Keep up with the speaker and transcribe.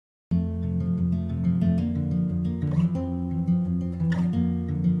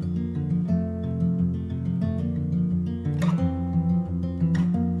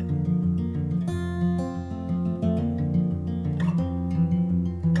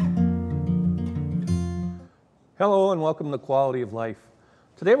Hello and welcome to Quality of Life.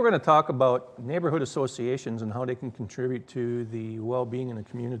 Today we're going to talk about neighborhood associations and how they can contribute to the well-being in the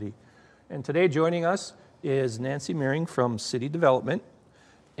community. And today joining us is Nancy Meering from City Development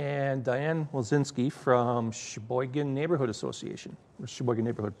and Diane Wilcenski from Sheboygan Neighborhood Association, or Sheboygan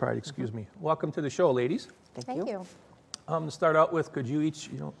Neighborhood Pride, excuse me. Welcome to the show, ladies. Thank you. To start out with, could you each,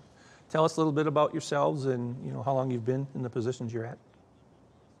 tell us a little bit about yourselves and, how long you've been in the positions you're at?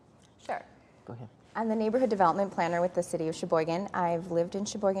 Sure. Go ahead. I'm the neighborhood development planner with the city of Sheboygan. I've lived in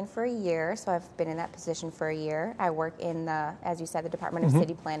Sheboygan for a year, so I've been in that position for a year. I work in the, as you said, the Department of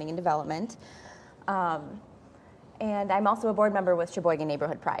City Planning and Development. And I'm also a board member with Sheboygan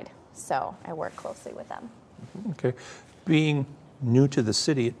Neighborhood Pride, so I work closely with them. Okay. Being new to the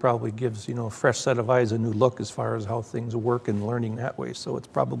city, it probably gives, a fresh set of eyes, a new look as far as how things work and learning that way, so it's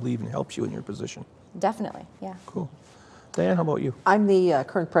probably even helps you in your position. Definitely, yeah. Cool. Diane, how about you? I'm the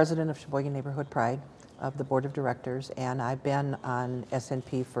current president of Sheboygan Neighborhood Pride of the Board of Directors, and I've been on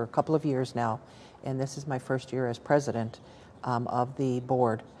SNP for a couple of years now, and this is my first year as president of the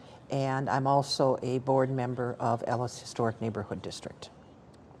board. And I'm also a board member of Ellis Historic Neighborhood District.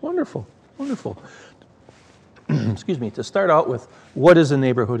 Wonderful, wonderful. Excuse me. To start out with, what is a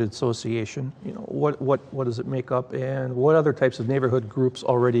neighborhood association? What does it make up, and what other types of neighborhood groups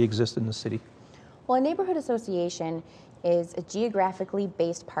already exist in the city? Well, a neighborhood association is a geographically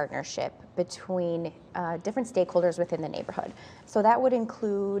based partnership between different stakeholders within the neighborhood. So that would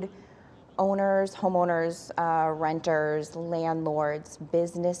include owners, homeowners, renters, landlords,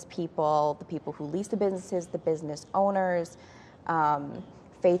 business people, the people who lease the businesses, the business owners,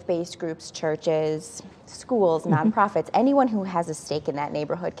 faith-based groups, churches, schools, nonprofits. Anyone who has a stake in that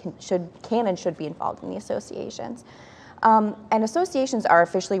neighborhood can and should be involved in the associations. And associations are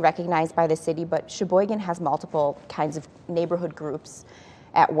officially recognized by the city, but Sheboygan has multiple kinds of neighborhood groups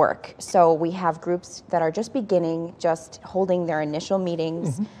at work. So we have groups that are just beginning, just holding their initial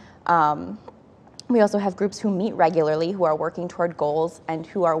meetings. We also have groups who meet regularly, who are working toward goals and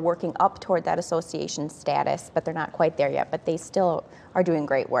who are working up toward that association status, but they're not quite there yet, but they still are doing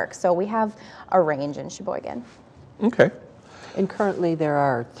great work. So we have a range in Sheboygan. Okay. And currently there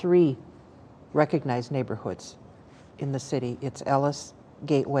are 3 recognized neighborhoods in the city. It's Ellis,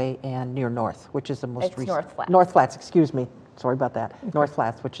 Gateway, and near North, which is the most recent. North Flats. North Flats, excuse me. Sorry about that. Okay. North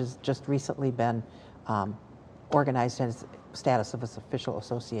Flats, which has just recently been organized as status of its official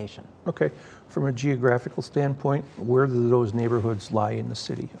association. Okay. From a geographical standpoint, where do those neighborhoods lie in the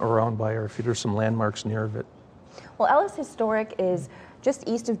city, around by, or if there's some landmarks near of it? Well, Ellis Historic is just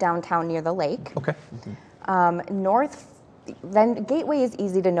east of downtown near the lake. Okay. Then Gateway is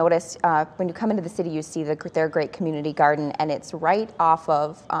easy to notice. When you come into the city, you see their great community garden, and it's right off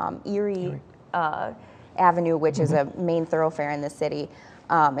of Erie Avenue, which is a main thoroughfare in the city.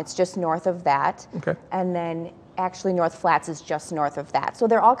 It's just north of that. Okay. And then actually North Flats is just north of that. So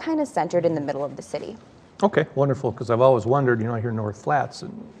they're all kind of centered in the middle of the city. Okay, wonderful, because I've always wondered, I hear North Flats,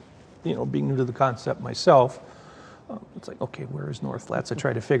 and, being new to the concept myself, it's like, okay, where is North Flats? I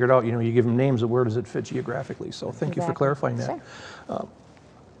try to figure it out. You give them names, but where does it fit geographically? So thank you for clarifying that. Sure.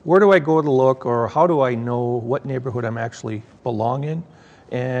 Where do I go to look, or how do I know what neighborhood I'm actually belong in?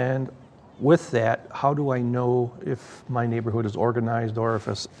 And with that, how do I know if my neighborhood is organized or if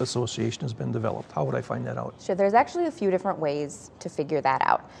an association has been developed? How would I find that out? Sure, there's actually a few different ways to figure that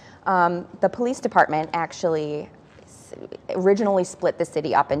out. The police department actually originally split the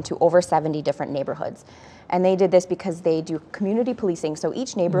city up into over 70 different neighborhoods. And they did this because they do community policing. So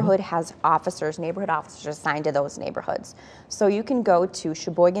each neighborhood has neighborhood officers assigned to those neighborhoods. So you can go to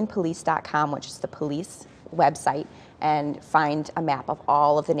SheboyganPolice.com, which is the police website, and find a map of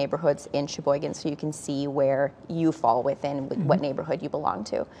all of the neighborhoods in Sheboygan so you can see where you fall within, what neighborhood you belong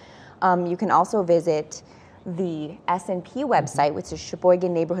to. You can also visit the SNP website, which is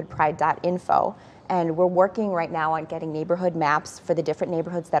SheboyganNeighborhoodPride.info. And we're working right now on getting neighborhood maps for the different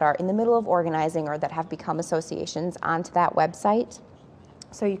neighborhoods that are in the middle of organizing or that have become associations onto that website.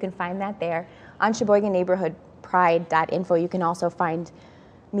 So you can find that there. On SheboyganNeighborhoodPride.info, you can also find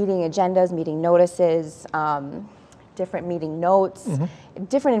meeting agendas, meeting notices, different meeting notes,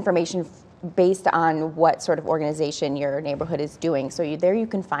 different information based on what sort of organization your neighborhood is doing. So there you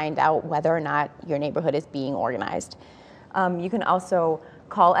can find out whether or not your neighborhood is being organized. You can also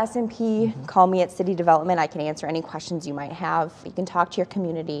call S&P, call me at City Development. I can answer any questions you might have. You can talk to your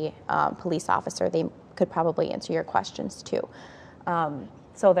community police officer. They could probably answer your questions too.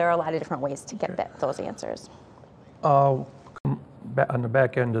 So there are a lot of different ways to get those answers. On the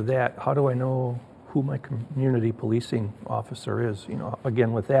back end of that, how do I know who my community policing officer is?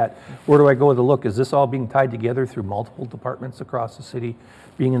 Again, with that, where do I go to look? Is this all being tied together through multiple departments across the city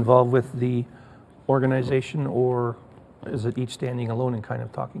being involved with the organization, or is it each standing alone and kind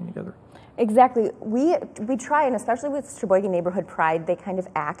of talking together? Exactly. We try, and especially with Sheboygan Neighborhood Pride, they kind of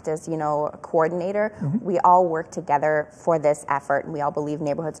act as, you know, a coordinator. We all work together for this effort, and we all believe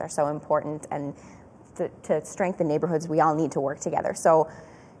neighborhoods are so important, and to strengthen neighborhoods, we all need to work together. So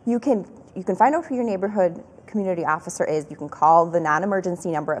you can find out who your neighborhood community officer is. You can call the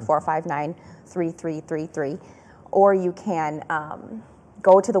non-emergency number at 459-3333, or you can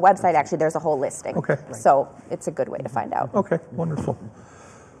go to the website. Actually, there's a whole listing. Okay. So it's a good way to find out. Okay, wonderful.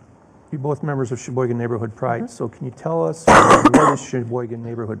 You're both members of Sheboygan Neighborhood Pride, so can you tell us what is Sheboygan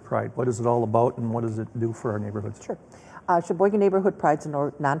Neighborhood Pride? What is it all about, and what does it do for our neighborhoods? Sure. Sheboygan Neighborhood Pride is a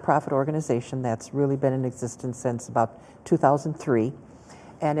nonprofit organization that's really been in existence since about 2003,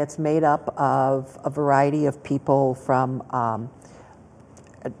 and it's made up of a variety of people from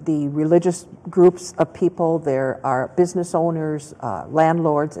the religious groups of people. There are business owners,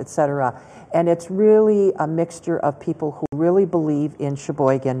 landlords, etc. And it's really a mixture of people who really believe in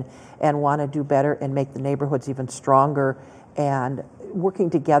Sheboygan and want to do better and make the neighborhoods even stronger, and working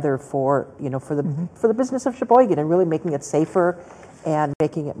together for the business of Sheboygan and really making it safer and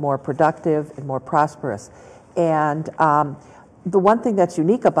making it more productive and more prosperous. And the one thing that's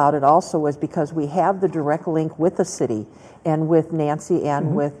unique about it also is because we have the direct link with the city and with Nancy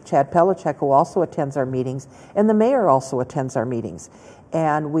and with Chad Pelichek, who also attends our meetings, and the mayor also attends our meetings.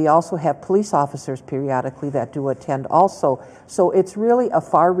 And we also have police officers periodically that do attend also. So it's really a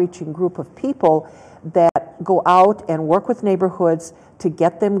far-reaching group of people that go out and work with neighborhoods to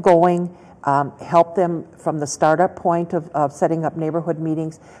get them going, help them from the startup point of setting up neighborhood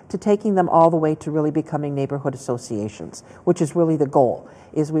meetings to taking them all the way to really becoming neighborhood associations, which is really the goal,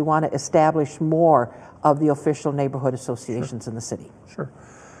 is we want to establish more of the official neighborhood associations in the city. Sure.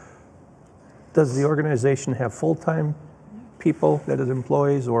 Does the organization have full-time people that it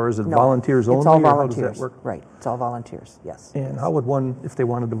employs, or is it volunteers only? It's all or volunteers. How does that work? Right, it's all volunteers, yes. And how would one, if they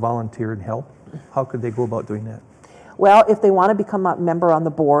wanted to volunteer and help, how could they go about doing that? Well, if they want to become a member on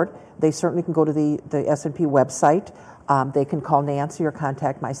the board, they certainly can go to the S&P website. They can call Nancy or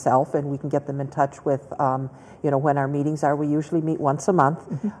contact myself, and we can get them in touch with, when our meetings are. We usually meet once a month,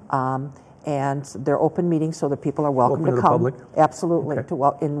 and they're open meetings, so that people are welcome Open to the come. public? Absolutely.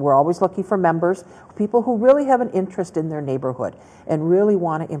 Okay. And we're always looking for members, people who really have an interest in their neighborhood and really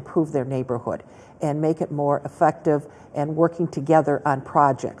want to improve their neighborhood and make it more effective, and working together on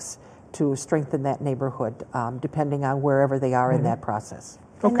projects to strengthen that neighborhood, depending on wherever they are in that process.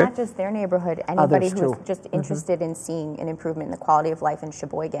 And Okay. not just their neighborhood, anybody Others who's too. just interested in seeing an improvement in the quality of life in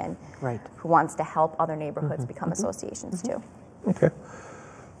Sheboygan, Right. who wants to help other neighborhoods become associations too. Okay.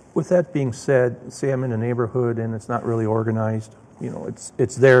 With that being said, say I'm in a neighborhood and it's not really organized.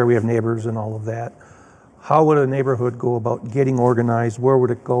 It's there, we have neighbors and all of that. How would a neighborhood go about getting organized? Where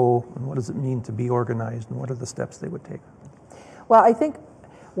would it go? And what does it mean to be organized? And what are the steps they would take? Well, I think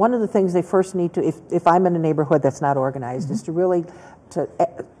one of the things they first need to, if I'm in a neighborhood that's not organized, is to really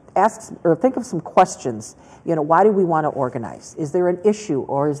ask or think of some questions. Why do we want to organize? Is there an issue,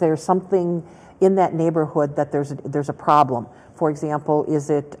 or is there something in that neighborhood that there's a problem? For example, is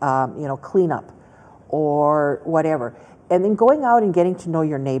it cleanup or whatever? And then going out and getting to know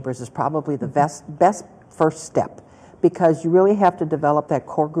your neighbors is probably the best first step, because you really have to develop that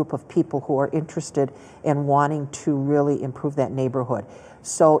core group of people who are interested in wanting to really improve that neighborhood.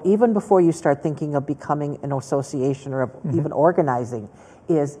 So even before you start thinking of becoming an association or even organizing,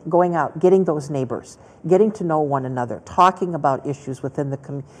 is going out, getting those neighbors, getting to know one another, talking about issues within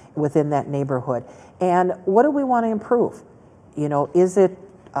that neighborhood. And what do we want to improve? Is it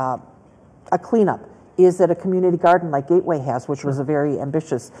a cleanup? Is it a community garden like Gateway has, which was a very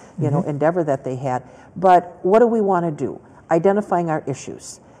ambitious, endeavor that they had? But what do we want to do? Identifying our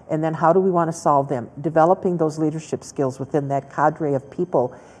issues, and then how do we want to solve them? Developing those leadership skills within that cadre of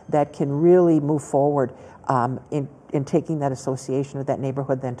people that can really move forward in taking that association or that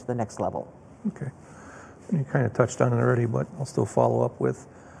neighborhood then to the next level. Okay. And you kind of touched on it already, but I'll still follow up with,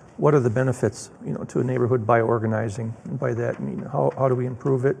 what are the benefits, to a neighborhood by organizing? And by that, I mean, how do we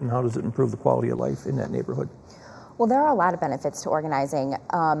improve it, and how does it improve the quality of life in that neighborhood? Well, there are a lot of benefits to organizing.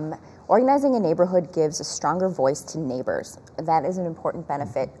 Organizing a neighborhood gives a stronger voice to neighbors. That is an important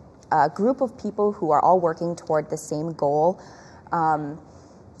benefit. A group of people who are all working toward the same goal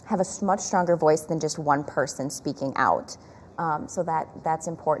have a much stronger voice than just one person speaking out. So that's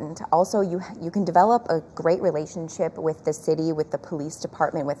important. Also, you can develop a great relationship with the city, with the police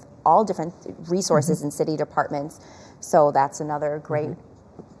department, with all different resources in city departments. So that's another great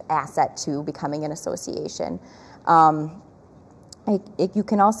asset to becoming an association. You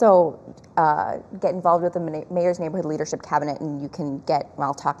can also get involved with the Mayor's Neighborhood Leadership Cabinet, and you can get, well,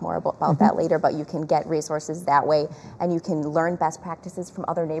 I'll talk more about that later, but you can get resources that way, and you can learn best practices from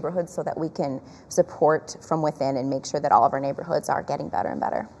other neighborhoods so that we can support from within and make sure that all of our neighborhoods are getting better and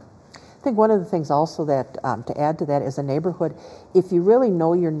better. I think one of the things also that, to add to that, is a neighborhood, if you really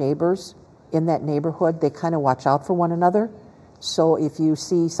know your neighbors in that neighborhood, they kind of watch out for one another. So if you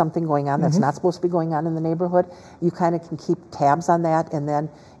see something going on that's not supposed to be going on in the neighborhood, you kind of can keep tabs on that and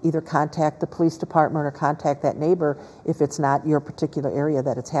then either contact the police department or contact that neighbor if it's not your particular area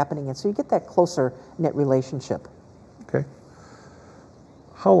that it's happening in. So you get that closer knit relationship. Okay.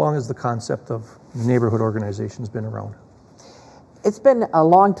 How long has the concept of neighborhood organizations been around? It's been a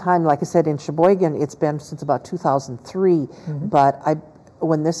long time. Like I said, in Sheboygan, it's been since about 2003, but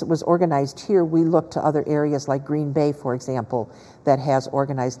when this was organized here, we looked to other areas like Green Bay, for example, that has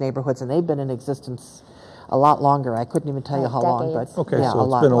organized neighborhoods, and they've been in existence a lot longer. I couldn't even tell you how long, but okay, yeah, so a it's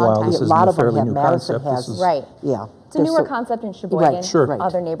lot. been a while. This a isn't lot a of them fairly have. new Madison concept. has, This is, Right. yeah. It's a newer concept in Sheboygan. Right, sure.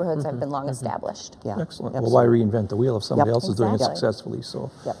 Other neighborhoods have been long established. Yeah. Excellent. Absolutely. Well, why reinvent the wheel if somebody else is doing it Exactly. successfully? So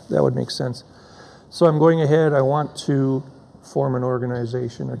Yep. that would make sense. So I'm going ahead. I want to form an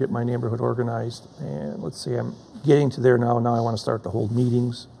organization or get my neighborhood organized. And let's see, I'm getting to there now. Now I want to start to hold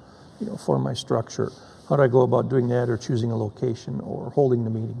meetings, form my structure. How do I go about doing that, or choosing a location, or holding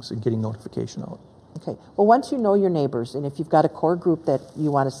the meetings and getting notification out? Okay. Well, once you know your neighbors, and if you've got a core group that you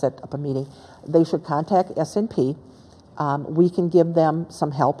want to set up a meeting, they should contact SNP. We can give them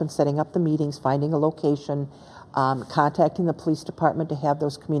some help in setting up the meetings, finding a location, contacting the police department to have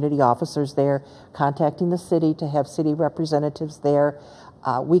those community officers there, contacting the city to have city representatives there.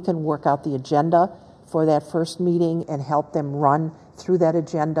 We can work out the agenda for that first meeting and help them run through that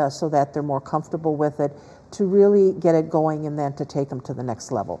agenda so that they're more comfortable with it, to really get it going and then to take them to the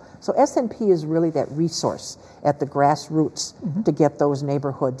next level. So SNP is really that resource at the grassroots to get those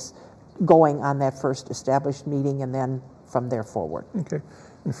neighborhoods going on that first established meeting, and then from there forward. Okay.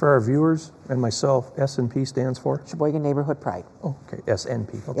 And for our viewers and myself, SNP stands for? Sheboygan Neighborhood Pride. Oh, okay.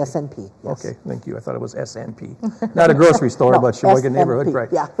 SNP. Okay. SNP, yes. Okay, thank you. I thought it was SNP. Not a grocery store, No, but Sheboygan SNP, Neighborhood Pride.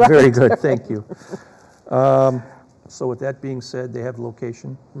 yeah, right. Very good, thank you. So with that being said, they have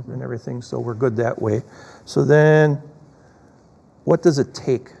location and everything, so we're good that way. So then, what does it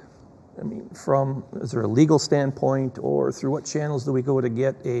take? I mean, is there a legal standpoint, or through what channels do we go to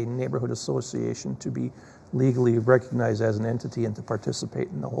get a neighborhood association to be legally recognized as an entity and to participate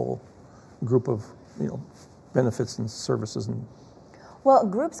in the whole group of, benefits and services? And Well,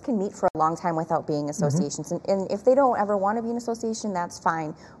 groups can meet for a long time without being associations, and if they don't ever want to be an association, that's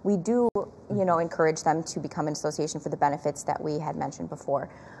fine. We do, encourage them to become an association for the benefits that we had mentioned before.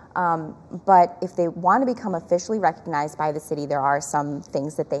 But if they want to become officially recognized by the city, there are some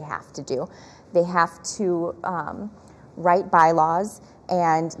things that they have to do. They have to write bylaws,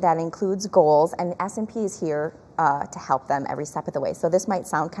 and that includes goals, and S&P is here to help them every step of the way. So this might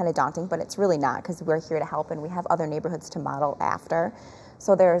sound kind of daunting, but it's really not, because we're here to help, and we have other neighborhoods to model after.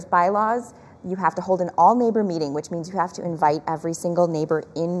 So there's bylaws. You have to hold an all-neighbor meeting, which means you have to invite every single neighbor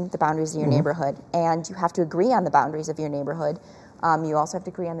in the boundaries of your neighborhood, and you have to agree on the boundaries of your neighborhood. You also have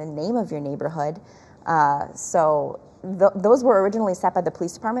to agree on the name of your neighborhood. Those were originally set by the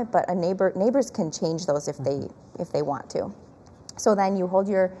police department, but neighbors can change those if they want to. So then you hold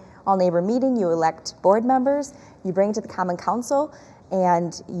your all-neighbor meeting, you elect board members, you bring it to the Common Council,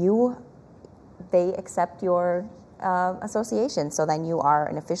 and they accept your association. So then you are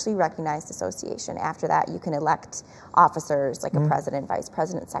an officially recognized association. After that, you can elect officers like a president, vice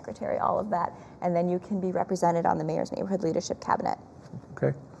president, secretary, all of that, and then you can be represented on the Mayor's Neighborhood Leadership Cabinet.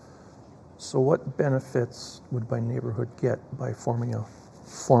 Okay. So what benefits would my neighborhood get by forming a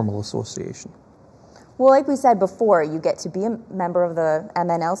formal association? Well, like we said before, you get to be a member of the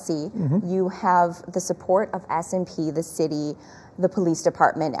MNLC. You have the support of S&P, the city, the police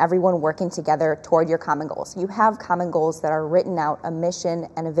department, everyone working together toward your common goals. You have common goals that are written out, a mission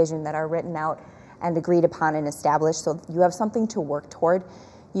and a vision that are written out and agreed upon and established, so you have something to work toward.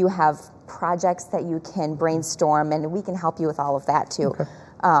 You have projects that you can brainstorm, and we can help you with all of that too. Okay.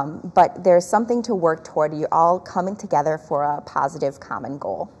 But there's something to work toward. You're all coming together for a positive common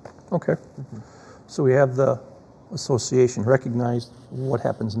goal. Okay. So we have the association recognized. What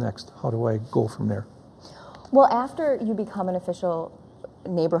happens next? How do I go from there? Well, after you become an official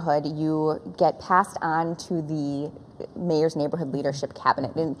neighborhood, you get passed on to the Mayor's Neighborhood Leadership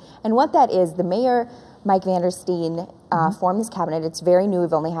Cabinet. And what that is, the Mayor, Mike Vandersteen, formed this cabinet. It's very new.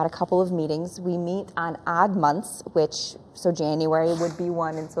 We've only had a couple of meetings. We meet on odd months, so January would be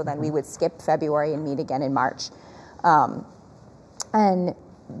one, and so then we would skip February and meet again in March. And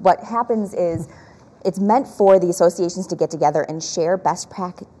what happens is it's meant for the associations to get together and share best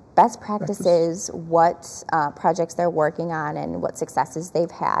practices, what projects they're working on, and what successes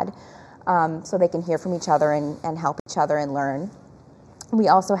they've had, so they can hear from each other and help each other and learn. We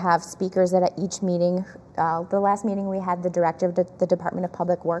also have speakers at each meeting. The last meeting we had the director of the Department of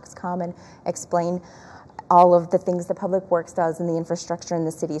Public Works come and explain all of the things that Public Works does and the infrastructure in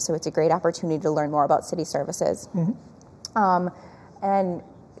the city, so it's a great opportunity to learn more about city services. And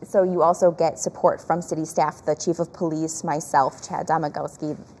so you also get support from city staff, the chief of police, myself, Chad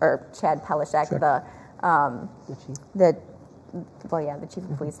Domagowski, or Chad Pelishek, the chief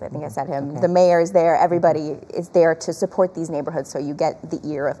of police, I think I said him. Okay. The mayor is there, everybody is there to support these neighborhoods, so you get the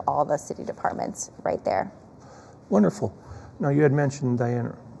ear of all the city departments right there. Wonderful. Now, you had mentioned,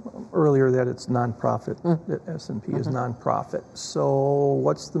 Diane, earlier that it's nonprofit, that S&P is nonprofit. So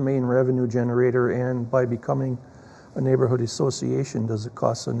what's the main revenue generator, and by becoming a neighborhood association, does it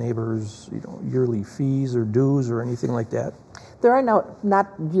cost the neighbors, yearly fees or dues or anything like that? There are not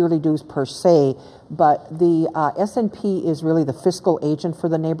yearly dues per se, but the S&P is really the fiscal agent for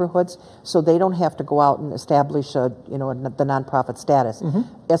the neighborhoods, so they don't have to go out and establish the nonprofit status.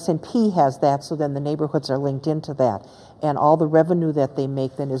 S&P has that, so then the neighborhoods are linked into that, and all the revenue that they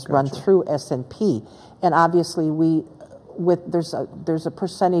make then is run through S&P. And obviously, there's a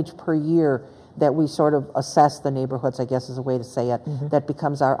percentage per year that we sort of assess the neighborhoods, I guess is a way to say it, that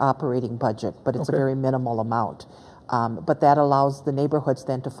becomes our operating budget, but it's a very minimal amount. But that allows the neighborhoods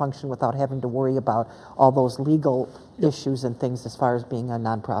then to function without having to worry about all those legal issues and things as far as being a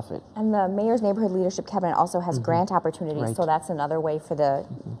nonprofit. And the Mayor's Neighborhood Leadership Cabinet also has grant opportunities, so that's another way for the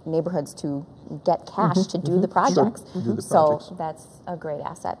neighborhoods to get cash to do the projects. So that's a great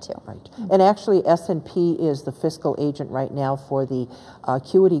asset too. Right. And actually S&P is the fiscal agent right now for the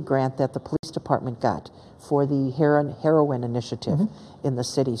acuity grant that the police department got for the heroin initiative in the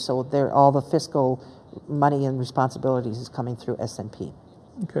city. So all the fiscal money and responsibilities is coming through S&P.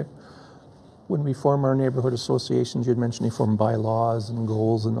 Okay. When we form our neighborhood associations, you had mentioned they form bylaws and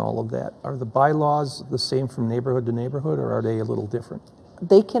goals and all of that. Are the bylaws the same from neighborhood to neighborhood, or are they a little different?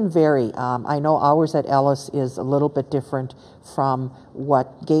 They can vary. I know ours at Ellis is a little bit different from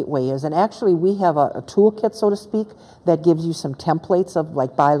what Gateway is. And actually we have a toolkit, so to speak, that gives you some templates of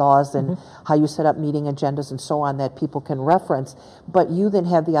like bylaws and how you set up meeting agendas and so on that people can reference. But you then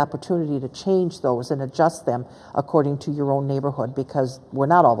have the opportunity to change those and adjust them according to your own neighborhood, because we're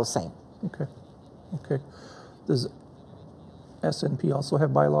not all the same. Okay. Okay. Does S&P also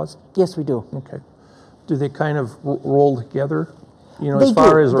have bylaws? Yes, we do. Okay. Do they kind of roll together? As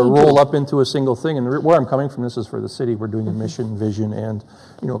far as roll up into a single thing, and where I'm coming from, this is for the city. We're doing a mission, vision, and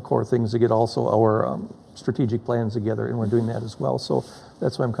core things to get also our strategic plans together, and we're doing that as well. So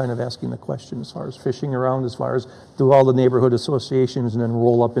that's why I'm kind of asking the question as far as fishing around, as far as do all the neighborhood associations and then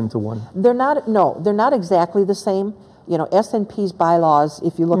roll up into one. They're not exactly the same. S&P's bylaws,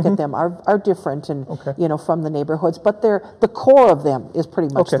 if you look at them, are different, and from the neighborhoods, but the core of them is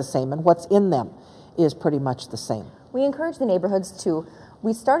pretty much the same, and what's in them is pretty much the same. We encourage the neighborhoods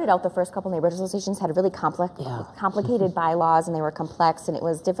we started out, the first couple neighborhood associations had really complicated bylaws, and they were complex, and it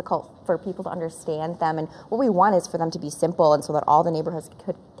was difficult for people to understand them. And what we want is for them to be simple, and so that all the neighborhoods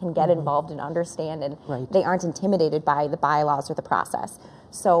can get involved and understand, and they aren't intimidated by the bylaws or the process.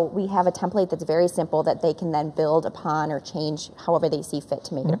 So we have a template that's very simple that they can then build upon or change however they see fit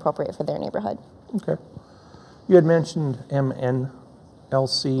to make it appropriate for their neighborhood. Okay. You had mentioned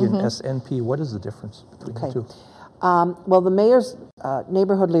MNLC and SNP. What is the difference between the two? Well, the Mayor's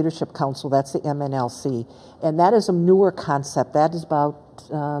Neighborhood Leadership Council, that's the MNLC, and that is a newer concept. That is about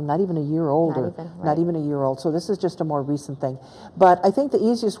not even a year old. Not even a year old. So this is just a more recent thing. But I think the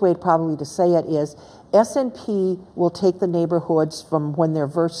easiest way probably to say it is SNP will take the neighborhoods from when they're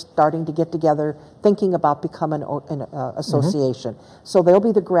first starting to get together, thinking about becoming an association. So they'll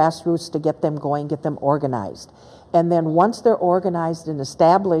be the grassroots to get them going, get them organized. And then once they're organized and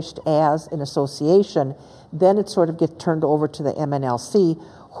established as an association, then it sort of gets turned over to the MNLC,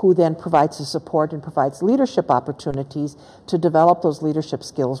 who then provides the support and provides leadership opportunities to develop those leadership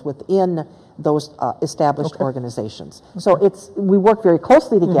skills within those established organizations. So we work very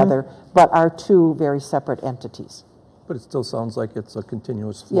closely together, but are two very separate entities. But it still sounds like it's a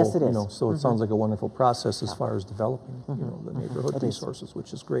continuous flow. Yes, it is. So it sounds like a wonderful process as far as developing the neighborhood resources,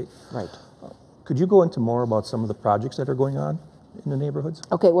 which is great. Right. Could you go into more about some of the projects that are going on in the neighborhoods?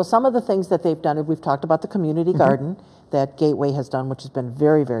 Okay, well, some of the things that they've done, we've talked about the community garden that Gateway has done, which has been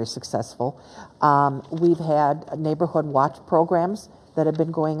very, very successful. We've had neighborhood watch programs that have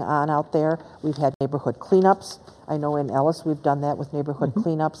been going on out there. We've had neighborhood cleanups. I know in Ellis we've done that with neighborhood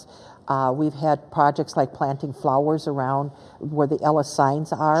cleanups. We've had projects like planting flowers around where the Ellis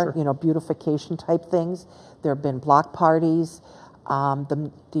signs are, you know, beautification type things. There have been block parties.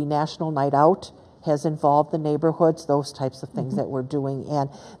 The National Night Out has involved the neighborhoods, those types of things that we're doing. And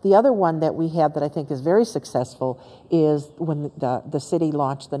the other one that we have that I think is very successful is when the city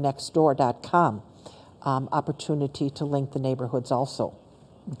launched the nextdoor.com opportunity to link the neighborhoods also.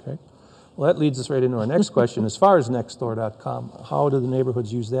 Okay. Well, that leads us right into our next question. As far as nextdoor.com, how do the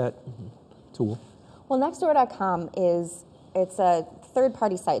neighborhoods use that tool? Well, nextdoor.com it's a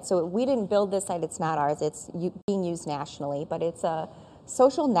third-party site. So we didn't build this site, it's not ours. It's being used nationally, but it's a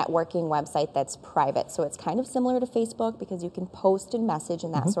social networking website that's private. So it's kind of similar to Facebook because you can post and message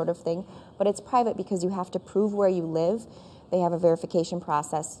and that sort of thing, but it's private because you have to prove where you live. They have a verification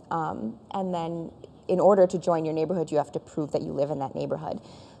process, and then in order to join your neighborhood, you have to prove that you live in that neighborhood.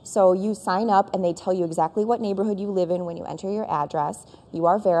 So you sign up and they tell you exactly what neighborhood you live in when you enter your address. You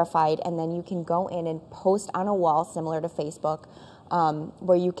are verified, and then you can go in and post on a wall similar to Facebook,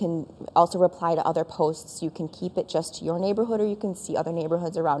 where you can also reply to other posts. You can keep it just to your neighborhood, or you can see other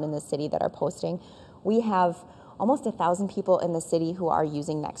neighborhoods around in the city that are posting. We have almost 1,000 people in the city who are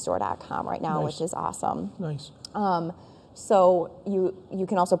using nextdoor.com right now, which is awesome. Nice. So you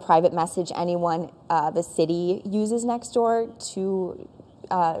can also private message anyone. The city uses Nextdoor to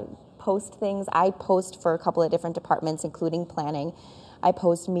post things. I post for a couple of different departments, including planning. I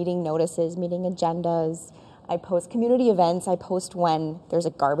post meeting notices, meeting agendas. I post community events. I post when there's a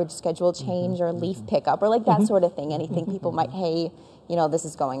garbage schedule change or leaf pickup or like that sort of thing. Anything people might, hey, you know, this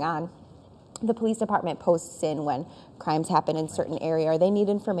is going on. The police department posts in when crimes happen in certain area or they need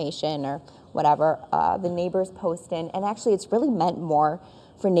information or whatever. The neighbors post in, and actually it's really meant more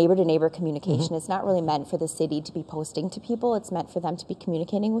for neighbor-to-neighbor communication. It's not really meant for the city to be posting to people. It's meant for them to be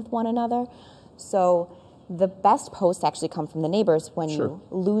communicating with one another. So the best posts actually come from the neighbors. When you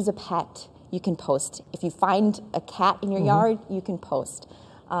lose a pet, you can post. If you find a cat in your yard, you can post.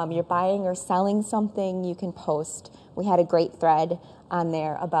 You're buying or selling something, you can post. We had a great thread on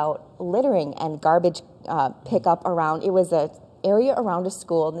there about littering and garbage pickup around. It was an area around a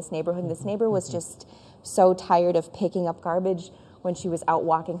school in this neighborhood. And this neighbor was just so tired of picking up garbage when she was out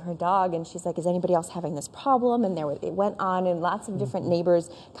walking her dog, and she's like, is anybody else having this problem? And it went on, and lots of different neighbors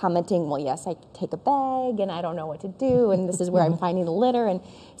commenting, well, yes, I take a bag, and I don't know what to do, and this is where I'm finding the litter. And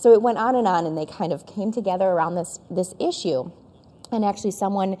so it went on, and they kind of came together around this issue. And actually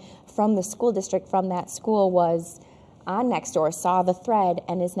someone from the school district from that school was on Nextdoor, saw the thread,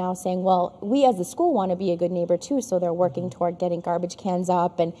 and is now saying, well, we as the school want to be a good neighbor too, so they're working toward getting garbage cans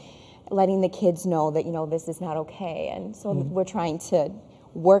up and letting the kids know that, you know, this is not okay. And so we're trying to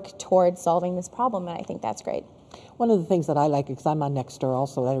work towards solving this problem, and I think that's great. One of the things that I like, because I'm on Nextdoor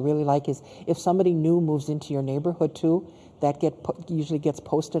also, that I really like is if somebody new moves into your neighborhood too, that usually gets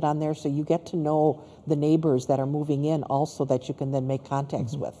posted on there, so you get to know the neighbors that are moving in also that you can then make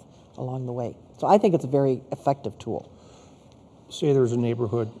contacts with along the way. So I think it's a very effective tool. Say there's a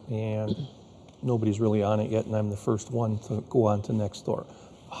neighborhood and nobody's really on it yet, and I'm the first one to go on to Nextdoor.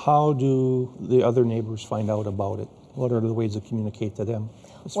 How do the other neighbors find out about it? What are the ways to communicate to them?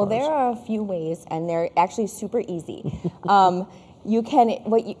 Well, there are a few ways, and they're actually super easy. So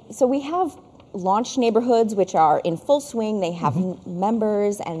we have launched neighborhoods, which are in full swing. They have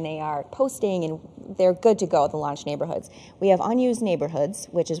members, and they are posting, and they're good to go, the launch neighborhoods. We have unused neighborhoods,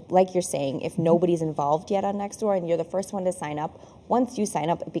 which is, like you're saying, if nobody's involved yet on Nextdoor and you're the first one to sign up, once you sign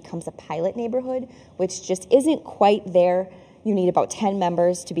up, it becomes a pilot neighborhood, which just isn't quite there. You need about 10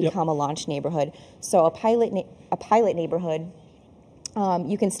 members to become a launch neighborhood. So a pilot neighborhood,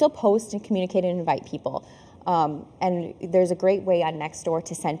 you can still post and communicate and invite people. And there's a great way on Nextdoor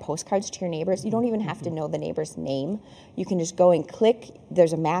to send postcards to your neighbors. You don't even have to know the neighbor's name. You can just go and click.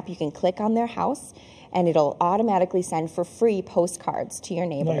 There's a map. You can click on their house, and it'll automatically send for free postcards to your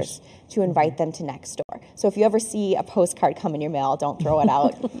neighbors to invite them to Nextdoor. So if you ever see a postcard come in your mail, don't throw it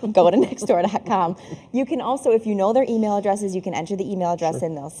out. Go to nextdoor.com. You can also, if you know their email addresses, you can enter the email address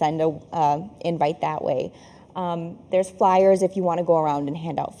and they'll send a invite that way. There's flyers if you want to go around and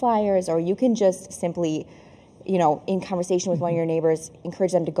hand out flyers, or you can just simply, you know, in conversation with one of your neighbors,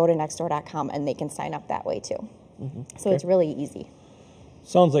 encourage them to go to nextdoor.com, and they can sign up that way too. So it's really easy.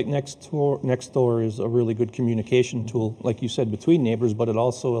 Sounds like Nextdoor is a really good communication tool, like you said, between neighbors, but it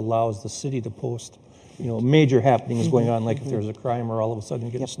also allows the city to post, you know, major happenings going on, like if there's a crime or all of a sudden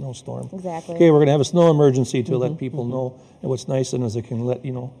you get a snowstorm. Exactly. Okay, we're going to have a snow emergency to let people know. And what's nice then is it can let,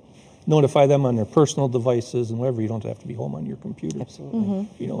 you know, notify them on their personal devices and whatever. You don't have to be home on your computer. Absolutely.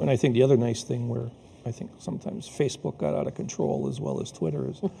 You know, and I think the other nice thing where I think sometimes Facebook got out of control as well as Twitter.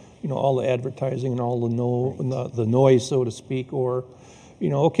 Is, all the advertising and all the noise, so to speak, or,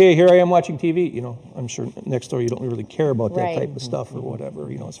 okay, here I am watching TV. I'm sure next door you don't really care about that type of stuff or whatever.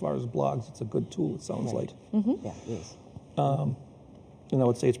 As far as blogs, it's a good tool, it sounds like. Yeah, it is. And I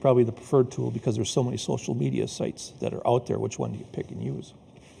would say it's probably the preferred tool because there's so many social media sites that are out there. Which one do you pick and use?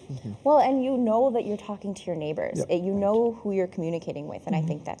 Well, and you know that you're talking to your neighbors. Yep. You know who you're communicating with, and I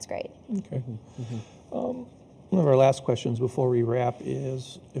think that's great. Okay. One of our last questions before we wrap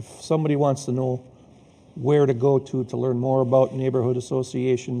is if somebody wants to know where to go to learn more about neighborhood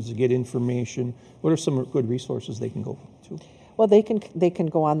associations, to get information, what are some good resources they can go to? Well, they can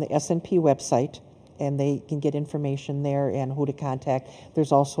go on the SNP website, and they can get information there and who to contact.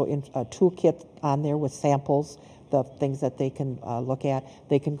 There's also a toolkit on there with samples, the things that they can look at.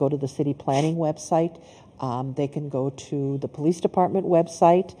 They can go to the city planning website. They can go to the police department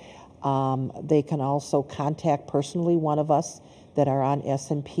website. They can also contact personally one of us that are on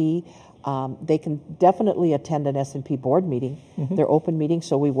SNP. They can definitely attend an SNP board meeting. They're open meetings,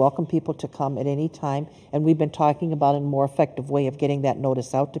 so we welcome people to come at any time. And we've been talking about a more effective way of getting that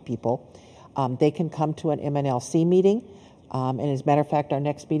notice out to people. They can come to an MNLC meeting. And as a matter of fact, our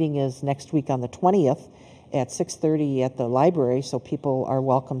next meeting is next week on the 20th at 6:30 at the library, so people are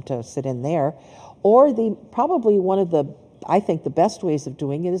welcome to sit in there. Or probably one of the, I think the best ways of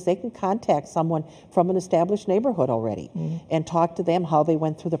doing it is they can contact someone from an established neighborhood already and talk to them how they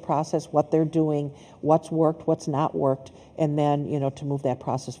went through the process, what they're doing, what's worked, what's not worked, and then, to move that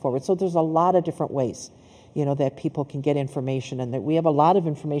process forward. So there's a lot of different ways, that people can get information, and that we have a lot of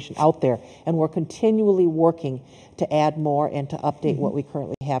information out there, and we're continually working to add more and to update what we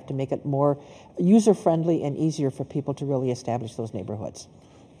currently have to make it more user-friendly and easier for people to really establish those neighborhoods.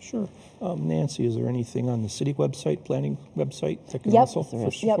 Sure. Nancy, is there anything on the city website, planning website, that can also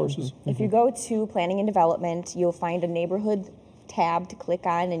for sources? If you go to Planning and Development, you'll find a neighborhood tab to click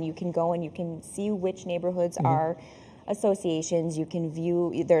on, and you can go and you can see which neighborhoods are associations. You can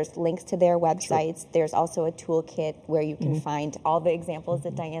view, there's links to their websites. There's also a toolkit where you can find all the examples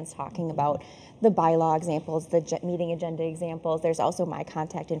that Diane's talking about, the bylaw examples, the meeting agenda examples. There's also my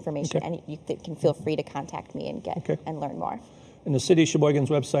contact information, and you can feel free to contact me and get and learn more. And the City of Sheboygan's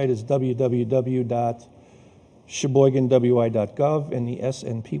website is www.sheboyganwi.gov, and the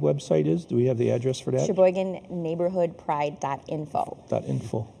SNP website is, do we have the address for that? SheboyganNeighborhoodPride.info.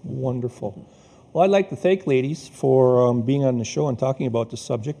 .info. Wonderful. Well, I'd like to thank ladies for being on the show and talking about the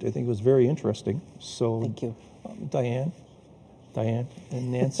subject. I think it was very interesting. So, thank you. Diane, and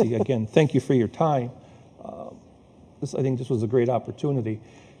Nancy, again, thank you for your time. I think this was a great opportunity.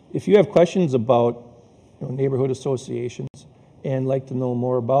 If you have questions about neighborhood associations and like to know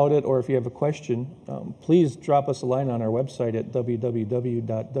more about it, or if you have a question, please drop us a line on our website at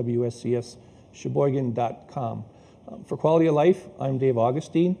www.WSCSSheboygan.com. For Quality of Life, I'm Dave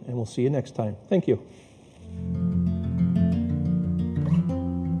Augustine, and we'll see you next time. Thank you.